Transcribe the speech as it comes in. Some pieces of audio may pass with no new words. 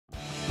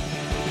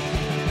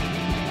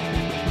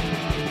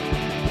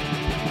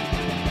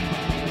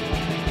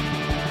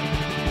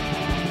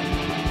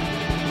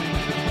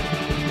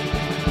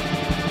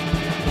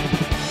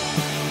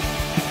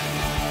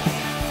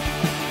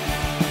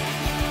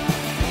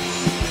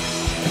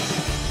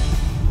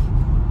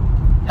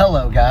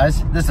Hello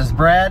guys, this is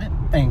Brad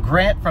and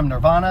Grant from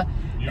Nirvana,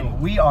 and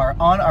we are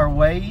on our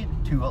way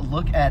to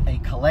look at a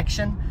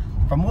collection.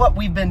 From what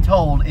we've been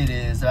told, it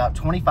is about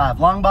 25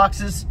 long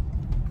boxes.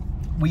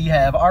 We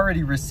have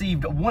already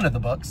received one of the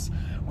books,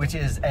 which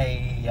is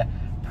a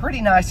pretty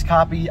nice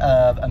copy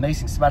of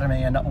Amazing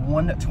Spider-Man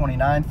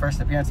 129,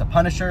 First Appearance of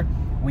Punisher.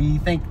 We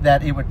think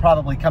that it would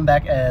probably come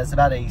back as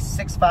about a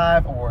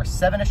 6.5 or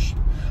 7-ish,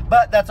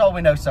 but that's all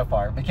we know so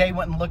far. McKay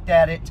went and looked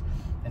at it,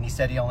 and he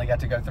said he only got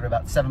to go through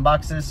about 7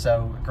 boxes,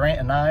 so Grant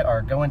and I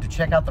are going to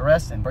check out the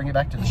rest and bring it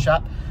back to the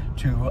shop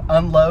to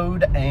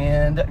unload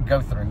and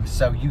go through.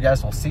 So you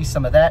guys will see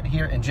some of that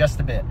here in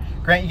just a bit.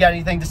 Grant, you got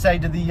anything to say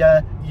to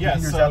the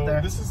viewers out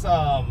there? This is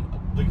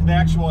they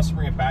actually want us to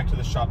bring it back to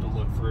the shop to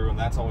look through, and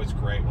that's always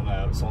great when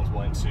someone's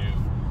willing to,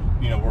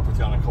 you know, work with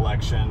you on a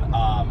collection.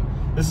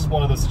 This is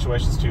one of those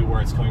situations too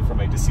where it's coming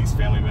from a deceased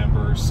family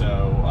member,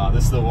 so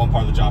this is the one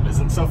part of the job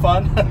isn't so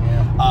fun.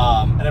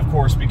 Yeah. And of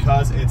course,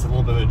 because it's a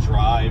little bit of a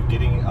drive,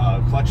 getting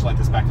a collection like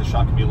this back to the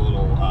shop can be a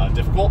little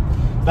difficult.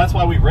 That's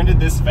why we rented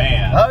this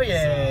van. Oh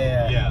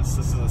yeah. So, yes,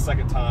 this is the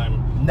second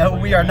time. No,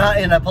 we are not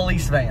in a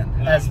police van,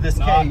 as this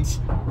cage.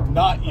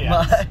 Not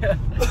yet.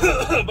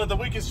 But the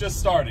week is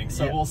just starting,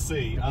 so yeah, we'll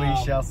see. We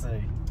shall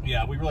see.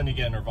 Yeah, we really need to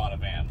get a Nirvana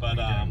van, but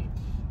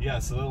yeah,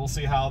 so we'll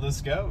see how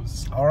this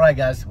goes. All right,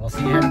 guys, we'll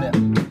see you in a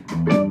bit.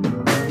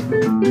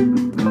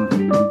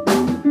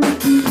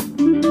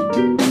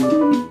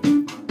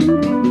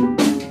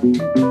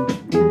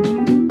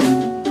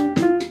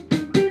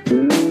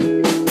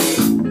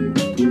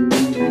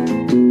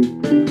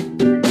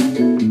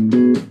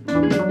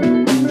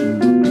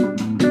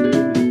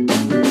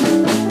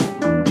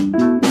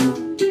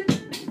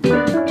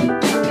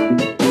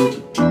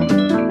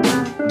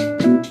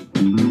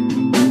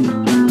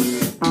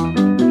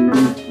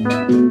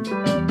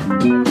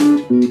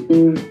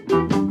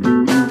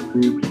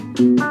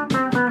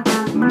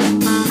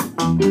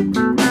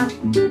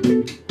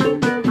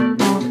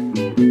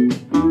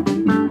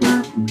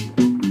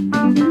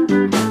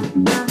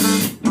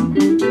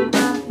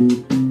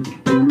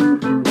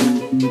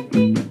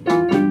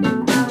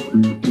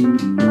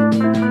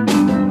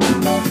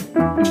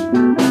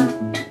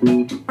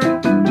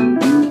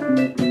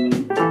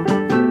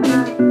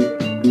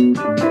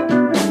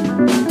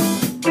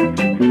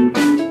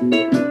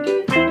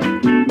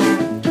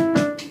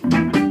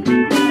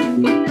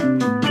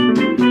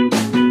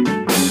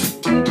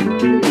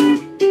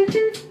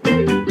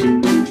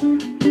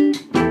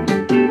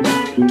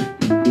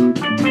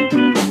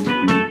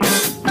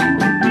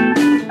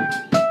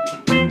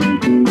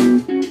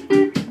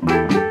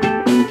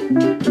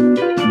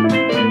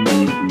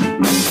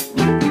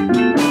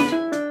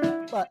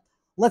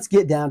 Let's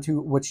get down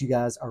to what you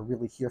guys are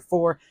really here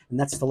for, and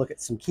that's to look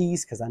at some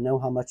keys, because I know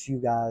how much you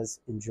guys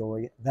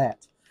enjoy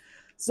that.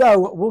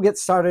 So we'll get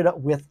started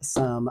with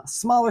some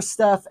smaller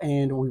stuff,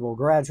 and we will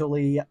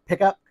gradually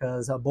pick up,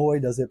 because boy,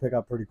 does it pick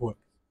up pretty quick.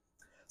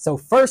 So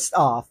first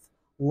off,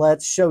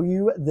 let's show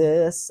you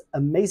this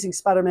Amazing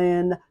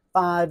Spider-Man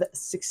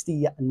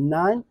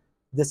 569.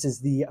 This is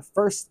the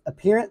first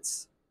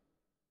appearance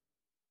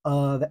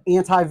of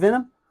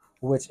Anti-Venom,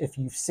 which if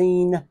you've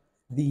seen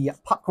the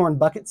popcorn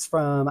buckets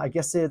from, I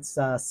guess it's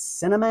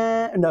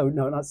Cinemax, no,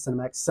 not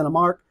Cinemax,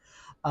 Cinemark.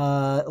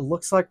 It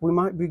looks like we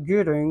might be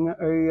getting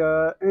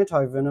a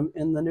Anti-Venom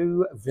in the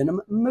new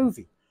Venom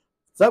movie.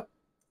 So,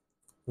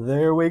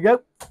 there we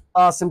go.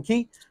 Awesome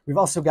key. We've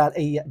also got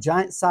a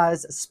giant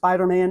size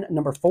Spider-Man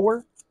number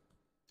 4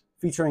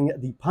 featuring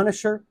the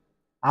Punisher.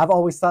 I've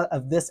always thought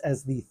of this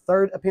as the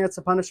 3rd appearance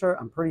of Punisher.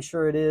 I'm pretty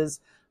sure it is,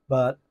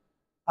 but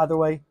either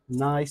way,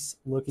 nice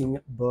looking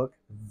book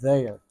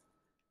there.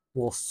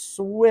 We'll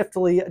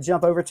swiftly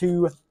jump over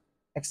to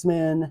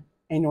X-Men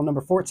Annual number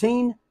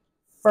 14,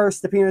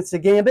 first appearance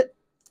of Gambit.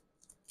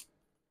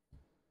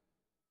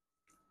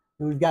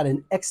 And we've got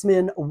an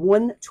X-Men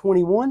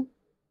 121,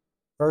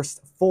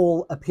 first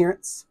full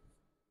appearance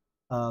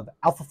of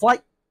Alpha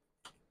Flight.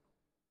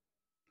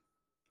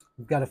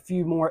 We've got a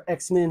few more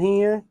X-Men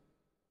here.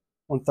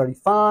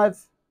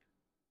 135,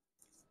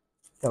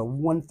 got a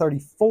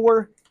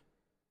 134.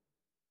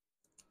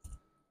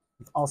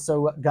 We've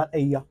also got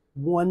a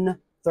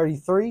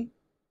 133,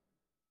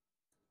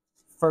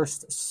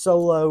 first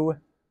solo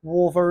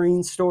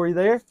Wolverine story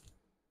there.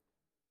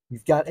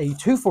 We've got a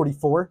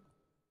 244,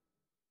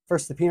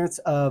 first appearance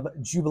of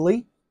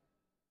Jubilee.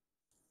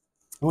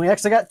 And we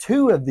actually got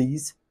 2 of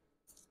these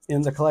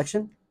in the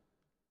collection.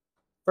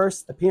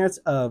 First appearance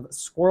of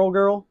Squirrel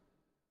Girl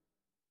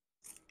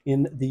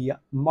in the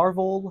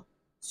Marvel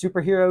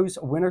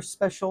Superheroes Winter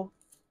Special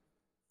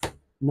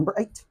number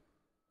 8.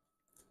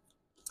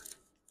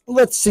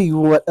 Let's see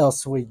what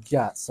else we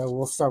got. So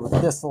we'll start with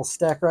this little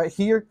stack right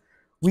here.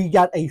 We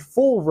got a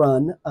full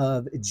run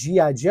of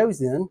G.I.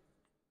 Joes in.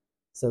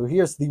 So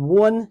here's the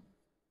 1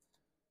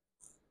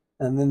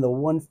 and then the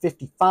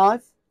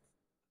 155.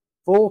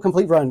 Full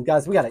complete run.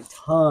 Guys, we got a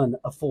ton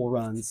of full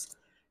runs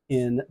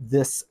in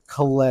this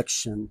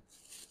collection.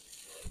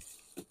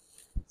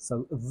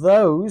 So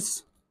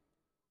those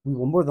we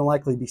will more than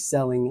likely be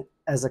selling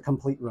as a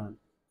complete run.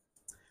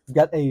 We've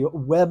got a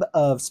Web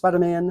of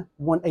Spider-Man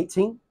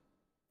 118.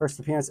 First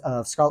appearance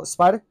of Scarlet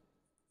Spider.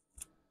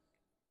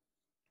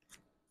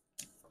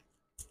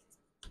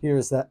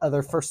 Here's that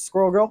other first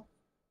Squirrel Girl.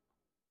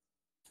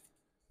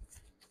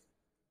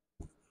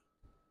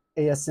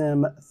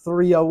 ASM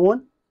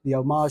 301, the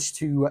homage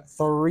to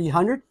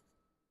 300.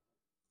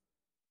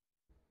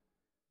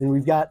 Then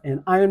we've got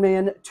an Iron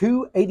Man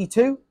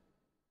 282.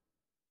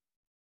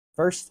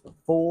 First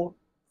full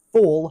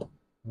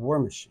War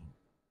Machine.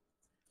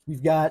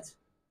 We've got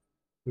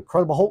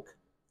Incredible Hulk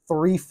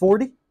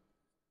 340.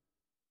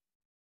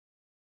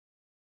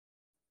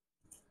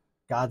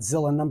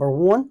 Godzilla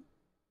 #1.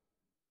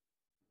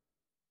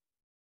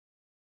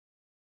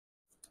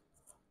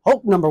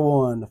 Hulk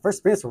 #1. The first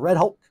appearance of Red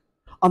Hulk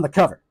on the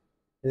cover.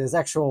 His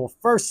actual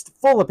first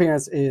full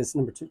appearance is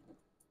 #2.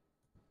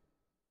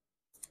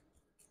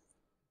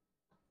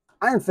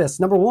 Iron Fist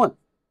 #1.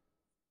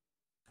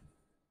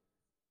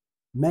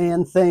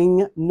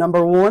 Man-Thing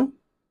 #1.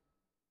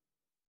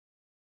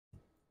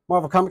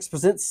 Marvel Comics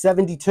presents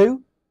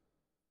 72.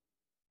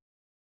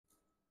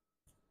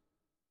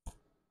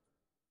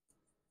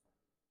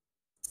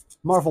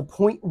 Marvel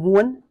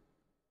 .1.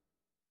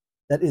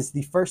 That is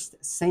the first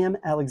Sam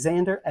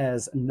Alexander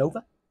as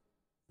Nova.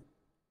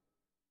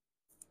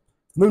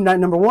 Moon Knight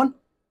 #1.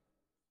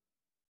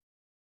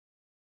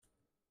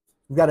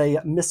 We've got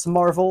a Miss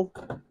Marvel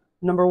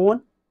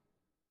 #1.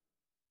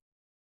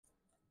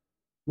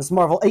 Miss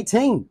Marvel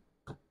 18.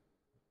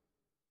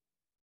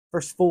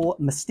 First full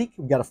Mystique.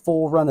 We've got a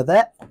full run of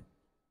that.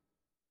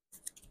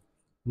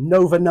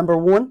 Nova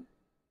 #1.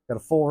 Got a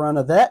full run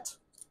of that.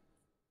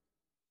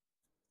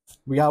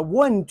 We got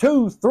 1,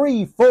 2,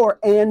 3, 4,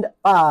 and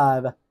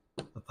 5.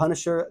 The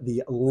Punisher,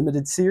 the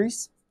limited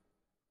series.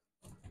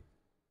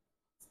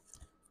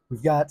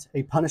 We've got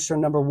a Punisher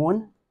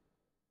 #1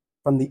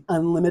 from the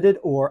unlimited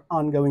or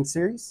ongoing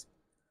series.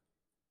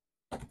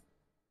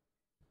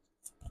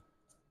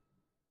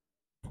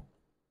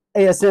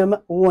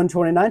 ASM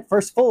 129,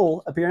 first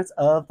full appearance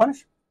of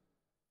Punisher.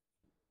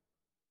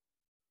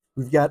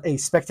 We've got a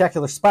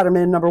Spectacular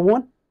Spider-Man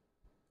 #1.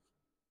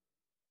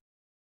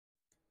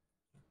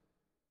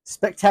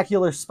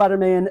 Spectacular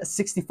Spider-Man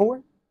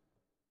 64.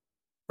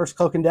 First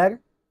Cloak and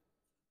Dagger.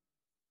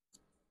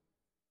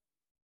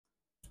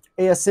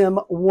 ASM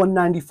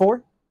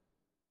 194.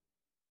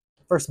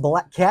 First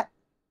Black Cat.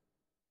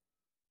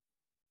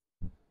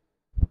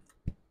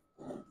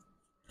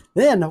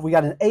 Then we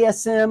got an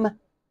ASM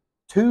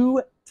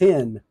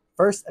 210.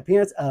 First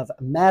appearance of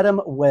Madam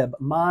Web.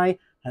 My,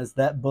 has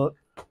that book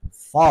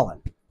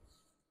fallen.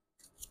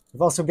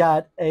 We've also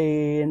got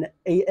an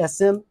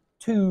ASM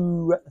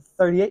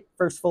 238.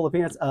 First full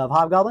appearance of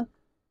Hobgoblin.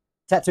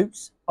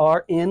 Tattoos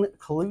are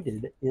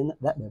included in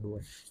that bad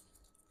boy.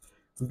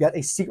 We've got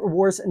a Secret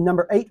Wars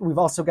 #8. We've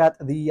also got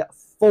the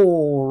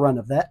full run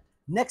of that.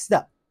 Next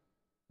up,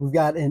 we've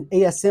got an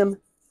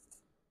ASM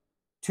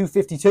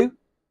 252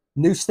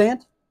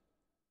 newsstand.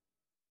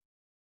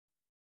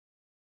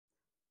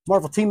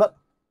 Marvel Team Up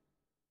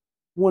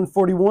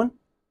 141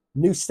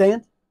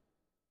 newsstand.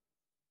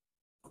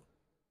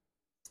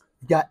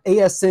 We've got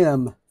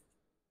ASM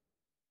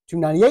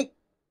 298,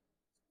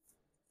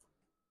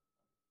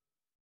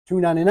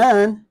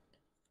 299,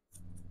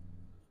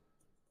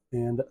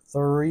 and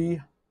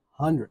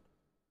 300.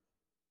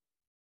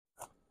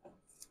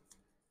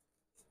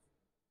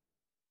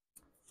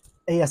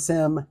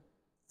 ASM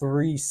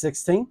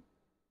 316.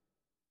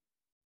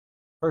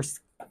 First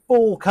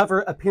full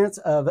cover appearance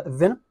of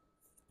Venom.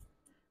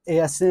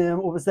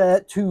 ASM, what was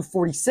that?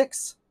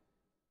 246.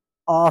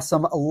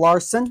 Awesome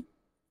Larson.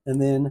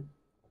 And then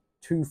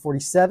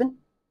 247.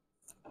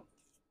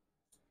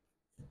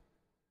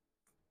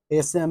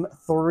 ASM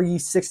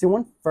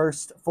 361.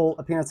 First full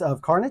appearance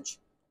of Carnage.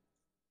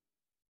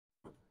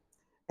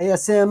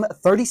 ASM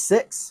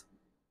 36.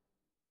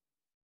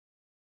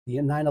 The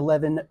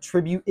 9/11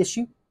 tribute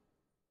issue.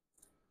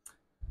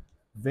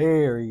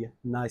 Very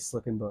nice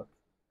looking book.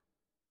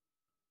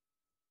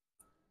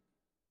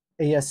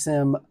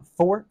 ASM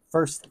 4,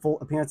 first full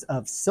appearance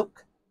of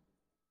Silk.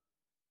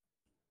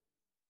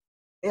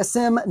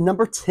 ASM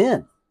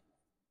 #10,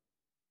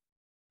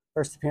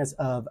 first appearance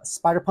of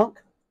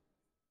Spider-Punk.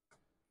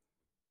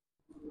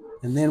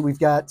 And then we've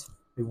got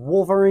the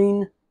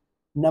Wolverine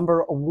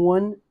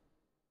 #1,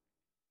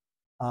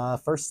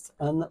 first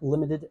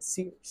unlimited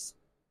series.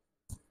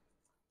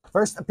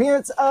 First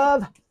appearance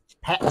of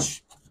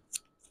Patch.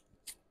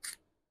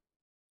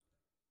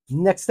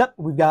 Next up,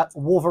 we've got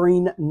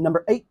Wolverine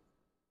 #8.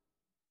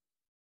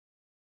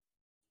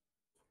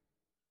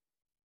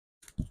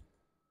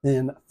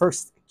 Then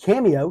first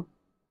cameo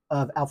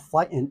of Alpha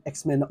Flight in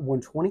X-Men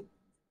 120.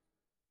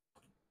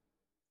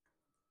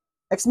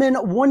 X-Men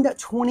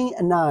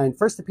 129,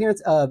 first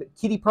appearance of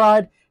Kitty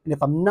Pryde, and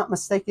if I'm not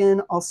mistaken,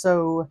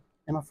 also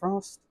Emma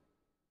Frost.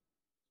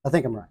 I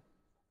think I'm right.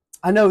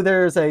 I know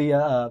there's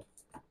a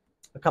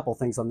couple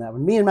things on that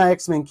one. Me and my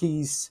X-Men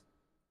keys,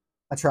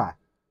 I try.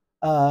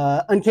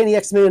 Uncanny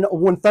X-Men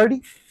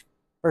 130,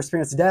 first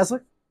appearance of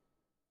Dazzler.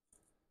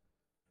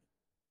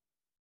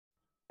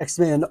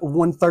 X-Men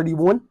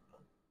 131,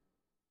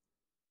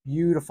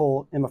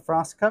 Beautiful Emma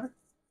Frost cover.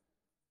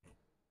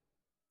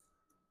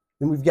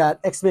 Then we've got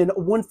X-Men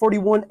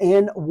 141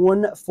 and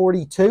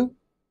 142.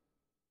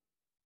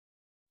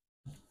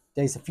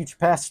 Days of Future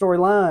Past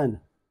storyline.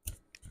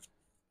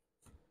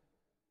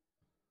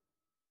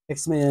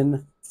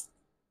 X-Men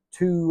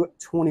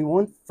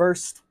 221,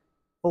 first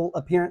full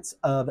appearance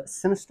of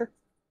Sinister.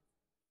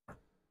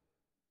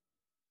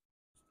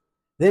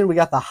 Then we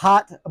got the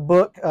Hot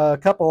book a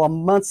couple of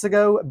months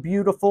ago.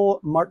 Beautiful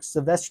Mark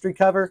Silvestri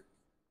cover.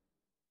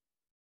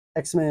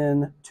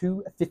 X-Men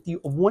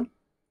 251.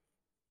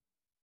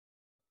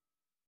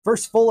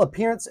 First full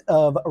appearance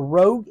of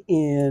Rogue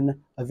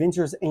in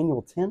Avengers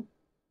Annual 10.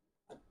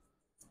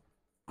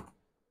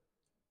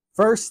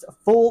 First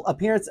full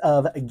appearance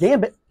of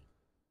Gambit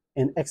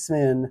in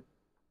X-Men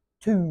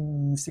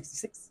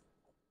 266.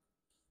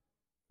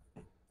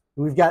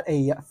 We've got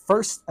a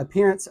first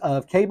appearance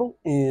of Cable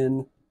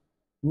in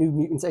New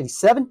Mutants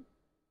 87.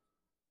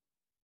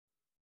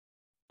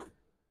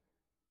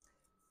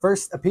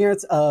 First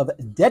appearance of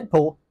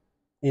Deadpool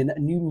in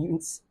New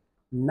Mutants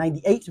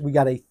 98. We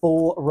got a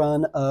full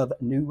run of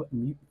New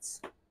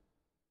Mutants.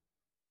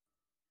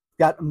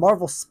 Got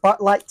Marvel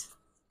Spotlight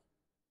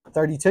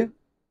 32.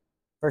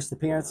 First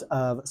appearance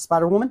of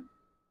Spider-Woman.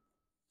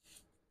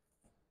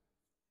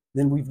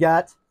 Then we've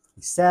got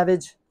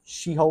Savage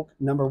She-Hulk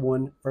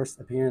 #1. First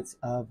appearance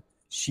of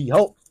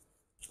She-Hulk.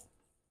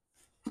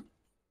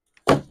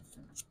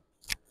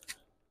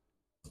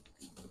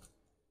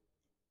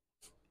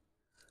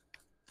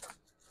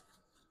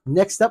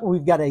 Next up,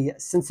 we've got a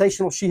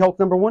Sensational She-Hulk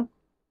 #1.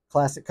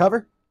 Classic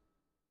cover.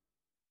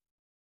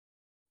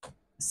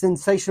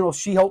 Sensational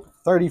She-Hulk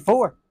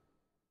 34.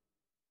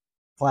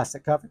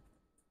 Classic cover.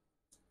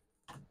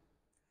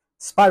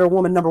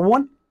 Spider-Woman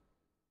 #1.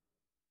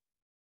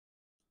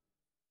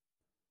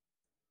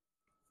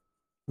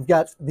 We've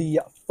got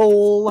the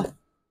full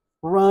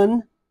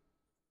run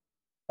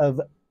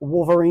of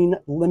Wolverine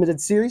Limited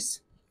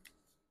Series.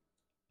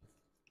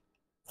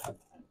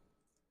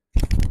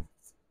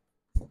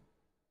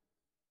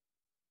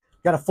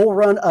 Got a full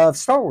run of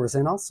Star Wars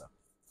in also.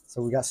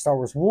 So we got Star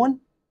Wars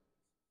 1,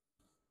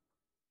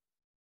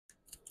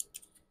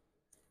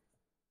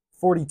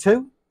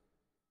 42,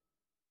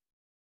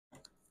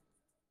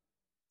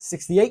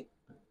 68,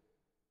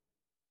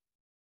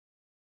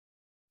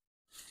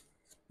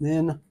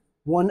 then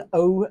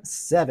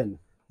 107,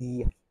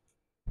 the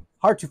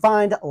hard to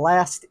find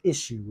last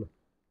issue.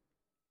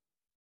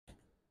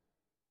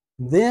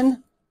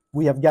 Then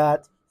we have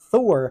got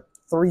Thor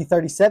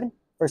 337.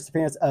 First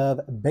appearance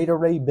of Beta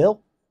Ray Bill.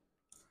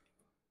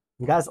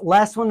 And guys,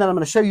 last one that I'm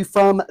going to show you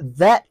from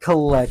that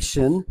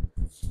collection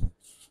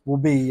will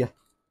be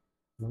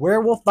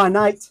Werewolf by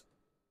Night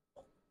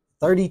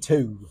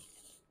 32.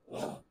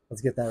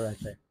 Let's get that right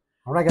there.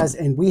 All right, guys,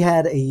 and we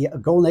had a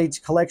Golden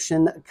Age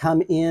collection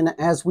come in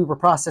as we were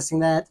processing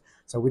that.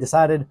 So we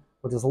decided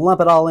we'll just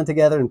lump it all in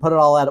together and put it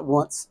all out at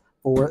once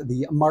for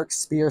the Mark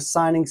Spear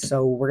signing.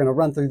 So we're going to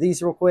run through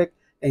these real quick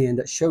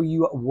and show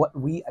you what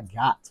we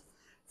got.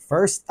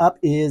 First up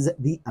is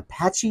the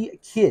Apache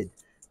Kid.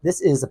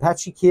 This is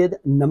Apache Kid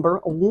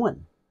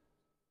 #1.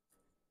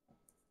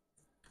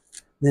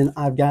 Then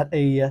I've got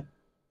a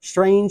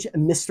Strange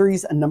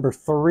Mysteries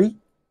 #3.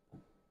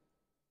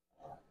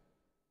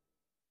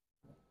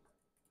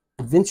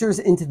 Adventures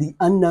into the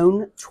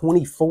Unknown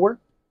 24.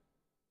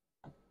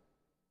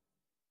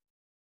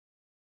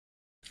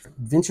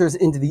 Adventures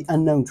into the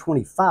Unknown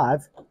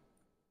 25.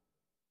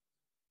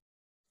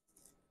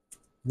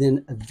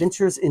 Then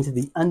Adventures into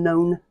the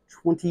Unknown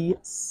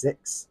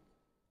 26.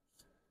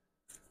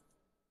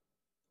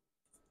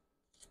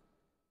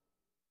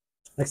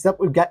 Next up,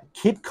 we've got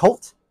Kid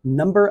Colt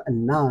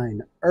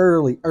 #9.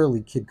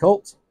 Early Kid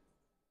Colt.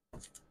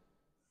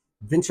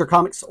 Adventure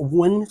Comics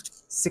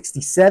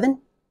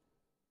 167.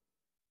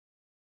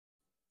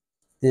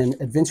 Then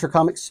Adventure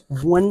Comics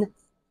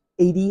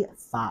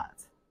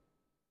 185.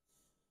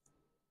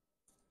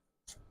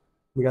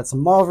 We got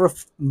some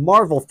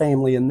Marvel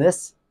Family in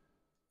this.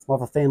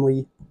 Marvel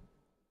Family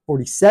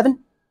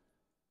 47.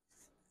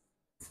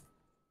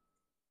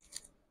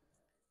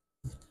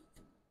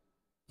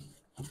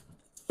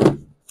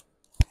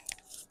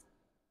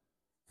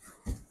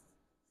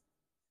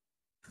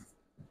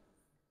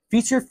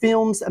 Feature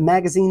Films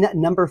Magazine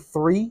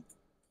 #3,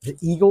 The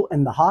Eagle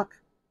and the Hawk.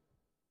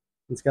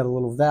 It's got a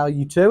little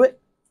value to it.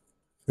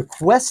 The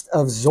Quest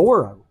of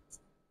Zorro.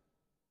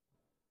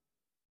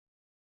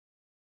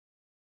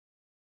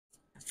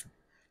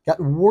 Got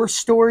War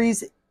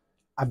Stories.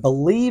 I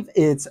believe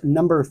it's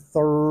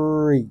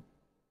 #3.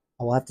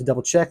 I will have to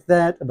double check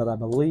that, but I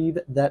believe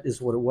that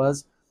is what it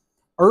was.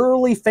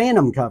 Early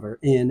Phantom cover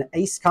in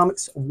Ace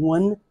Comics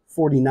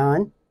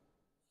 149.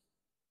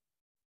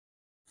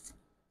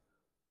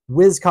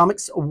 Wiz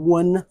Comics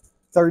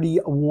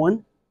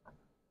 131.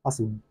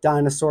 Awesome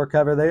dinosaur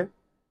cover there.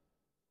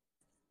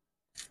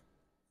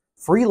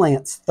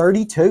 Freelance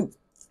 32.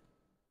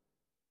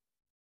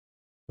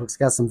 Looks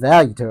got some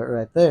value to it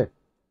right there.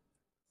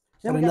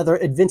 Then another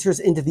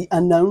Adventures into the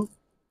Unknown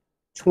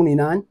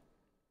 29.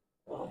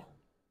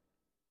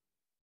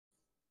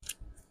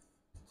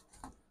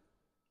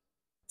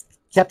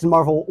 Captain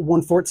Marvel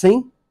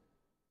 114.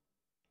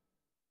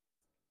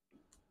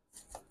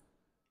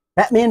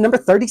 Batman number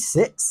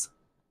 36.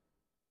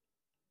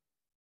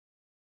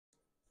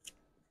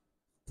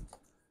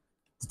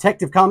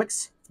 Detective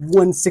Comics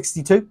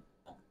 162.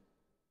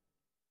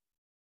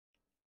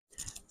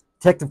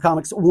 Detective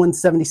Comics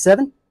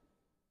 177.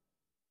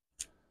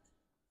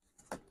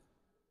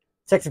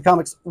 Detective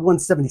Comics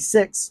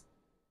 176.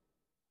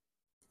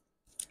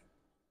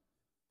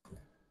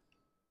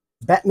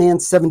 Batman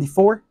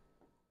 74.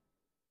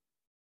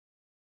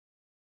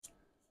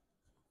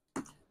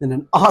 Then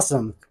an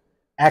awesome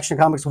Action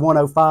Comics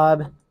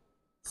 105,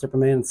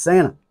 Superman and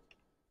Santa.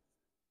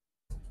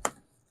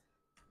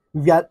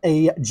 We've got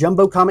a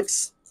Jumbo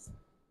Comics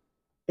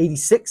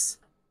 86.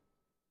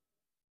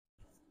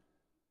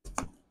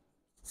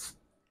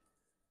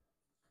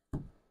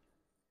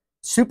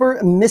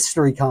 Super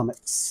Mystery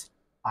Comics.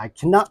 I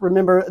cannot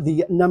remember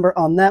the number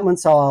on that one,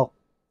 so I'll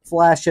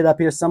flash it up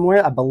here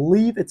somewhere. I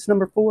believe it's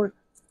number 4.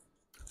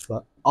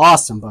 But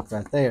awesome book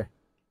right there.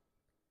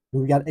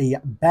 We got a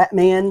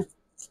Batman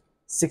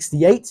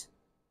 68.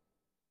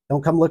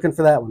 Don't come looking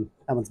for that one.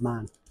 That one's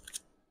mine.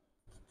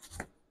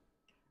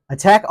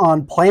 Attack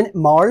on Planet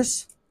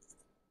Mars.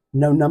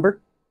 No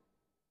number.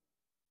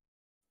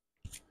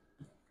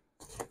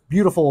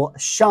 Beautiful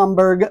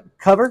Schomburg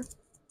cover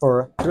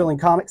for Thrilling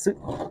Comics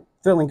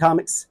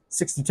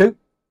 62.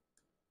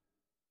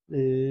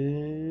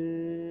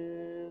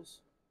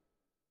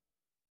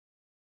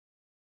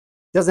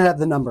 Doesn't have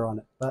the number on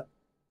it, but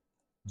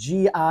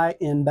GI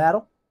in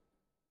Battle.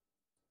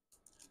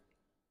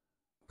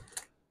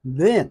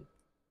 Then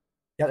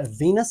got a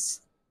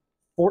Venus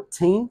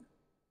 14.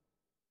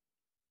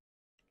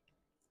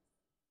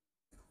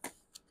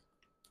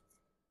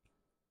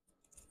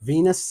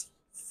 Venus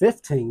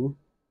 15.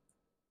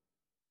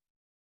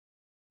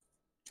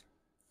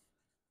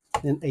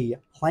 Then a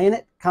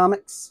Planet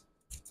Comics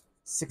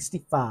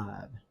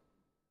 65.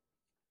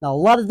 Now, a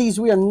lot of these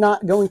we are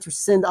not going to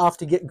send off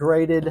to get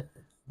graded,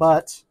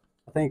 but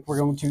I think we're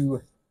going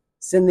to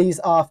send these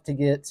off to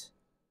get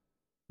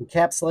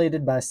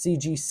encapsulated by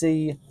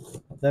CGC.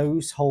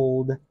 Those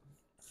hold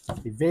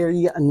a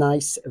very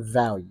nice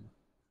value.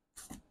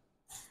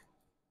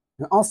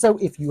 And also,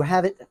 if you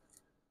haven't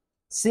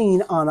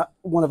seen on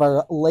one of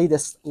our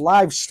latest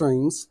live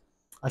streams,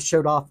 I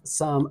showed off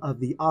some of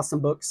the awesome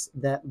books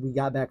that we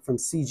got back from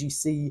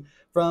CGC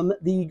from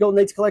the Golden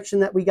Age collection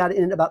that we got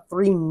in about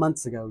 3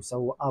 months ago.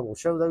 So I will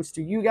show those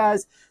to you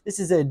guys. This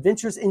is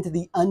Adventures into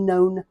the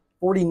Unknown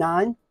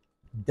 49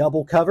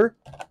 double cover.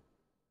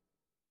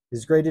 It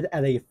is graded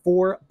at a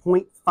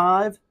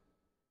 4.5.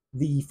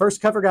 The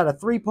first cover got a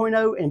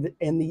 3.0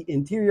 and the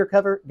interior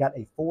cover got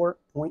a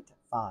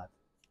 4.5.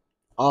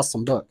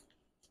 Awesome book.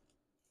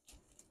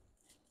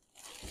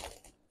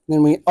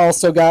 Then we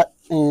also got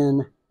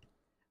an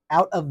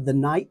Out of the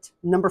Night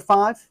number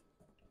 5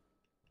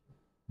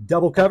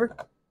 double cover.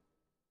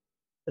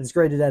 It's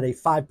graded at a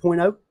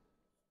 5.0.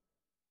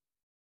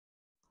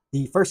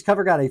 The first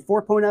cover got a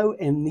 4.0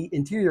 and the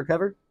interior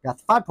cover got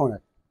the 5.0.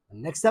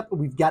 Next up,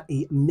 we've got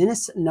a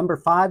Menace number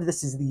 5.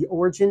 This is the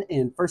origin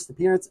and first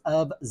appearance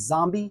of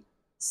Zombie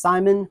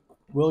Simon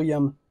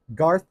William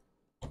Garth.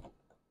 It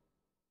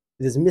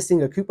is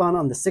missing a coupon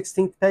on the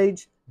 16th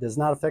page. Does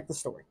not affect the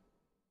story.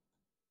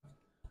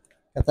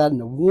 Got that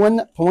in a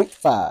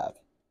 1.5.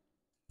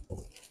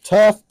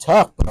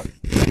 Tough book.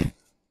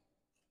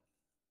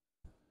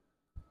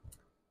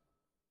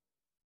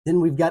 Then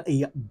we've got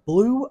a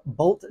Blue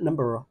Bolt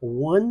number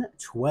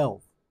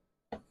 112.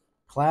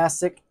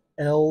 Classic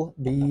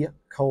L.B.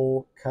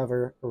 Cole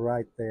cover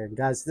right there.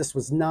 Guys, this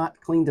was not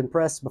cleaned and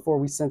pressed before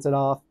we sent it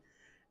off.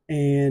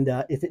 And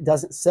if it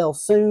doesn't sell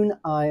soon,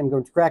 I am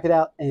going to crack it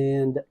out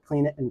and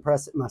clean it and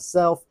press it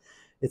myself.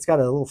 It's got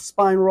a little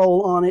spine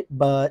roll on it,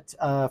 but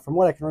from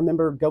what I can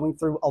remember going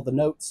through all the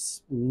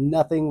notes,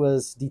 nothing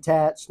was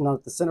detached, not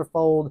at the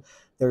centerfold.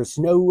 There's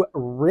no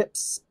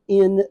rips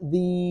in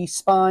the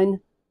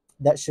spine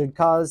that should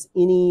cause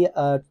any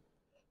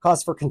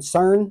cause for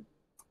concern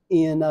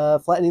in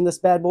flattening this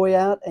bad boy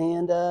out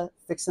and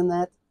fixing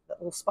that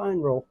little spine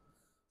roll.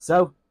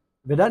 So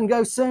if it doesn't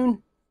go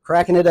soon,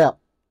 cracking it out.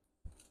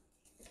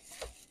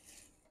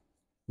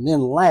 And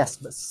then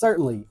last but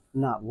certainly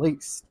not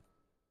least,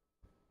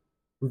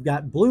 we've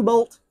got Blue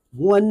Bolt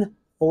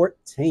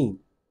 114.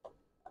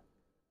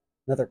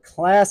 Another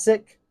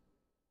classic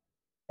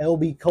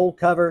LB Cole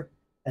cover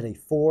at a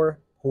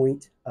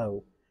 4.0.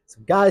 So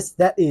guys,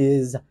 that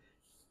is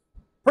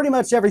pretty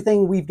much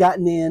everything we've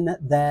gotten in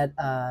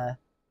that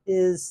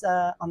is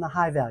on the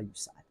high value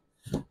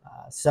side.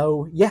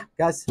 So yeah,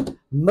 guys,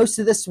 most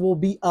of this will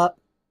be up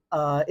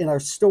in our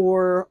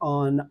store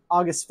on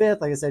August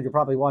 5th. Like I said, you're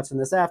probably watching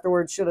this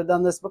afterwards. Should have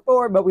done this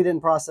before, but we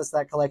didn't process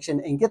that collection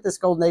and get this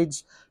Golden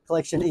Age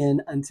collection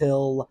in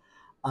until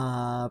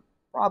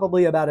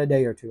probably about a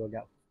day or two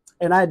ago.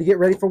 And I had to get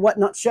ready for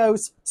Whatnot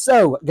shows.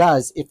 So,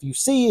 guys, if you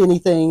see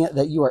anything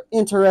that you are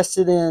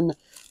interested in,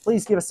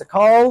 please give us a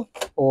call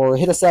or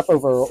hit us up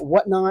over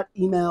Whatnot,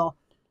 email,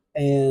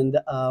 and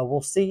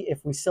we'll see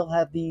if we still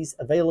have these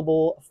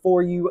available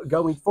for you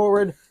going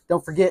forward.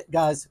 Don't forget,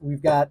 guys,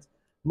 we've got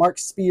Mark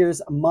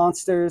Spears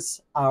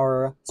Monsters,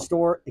 our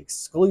store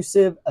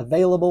exclusive,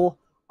 available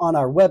on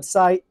our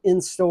website,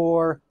 in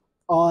store,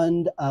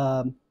 on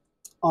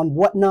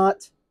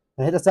Whatnot.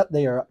 Hit us up.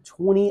 They are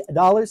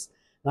 $20.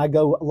 And I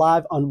go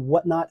live on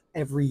Whatnot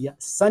every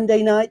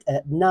Sunday night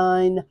at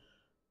 9,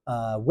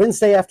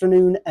 Wednesday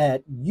afternoon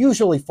at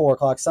usually 4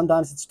 o'clock.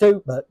 Sometimes it's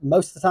 2, but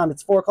most of the time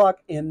it's 4 o'clock.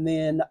 And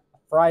then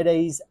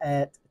Fridays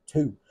at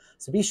 2.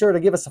 So be sure to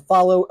give us a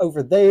follow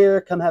over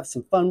there. Come have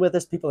some fun with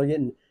us. People are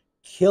getting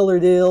killer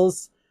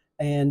deals.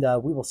 And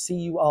we will see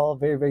you all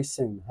very, very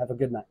soon. Have a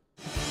good night.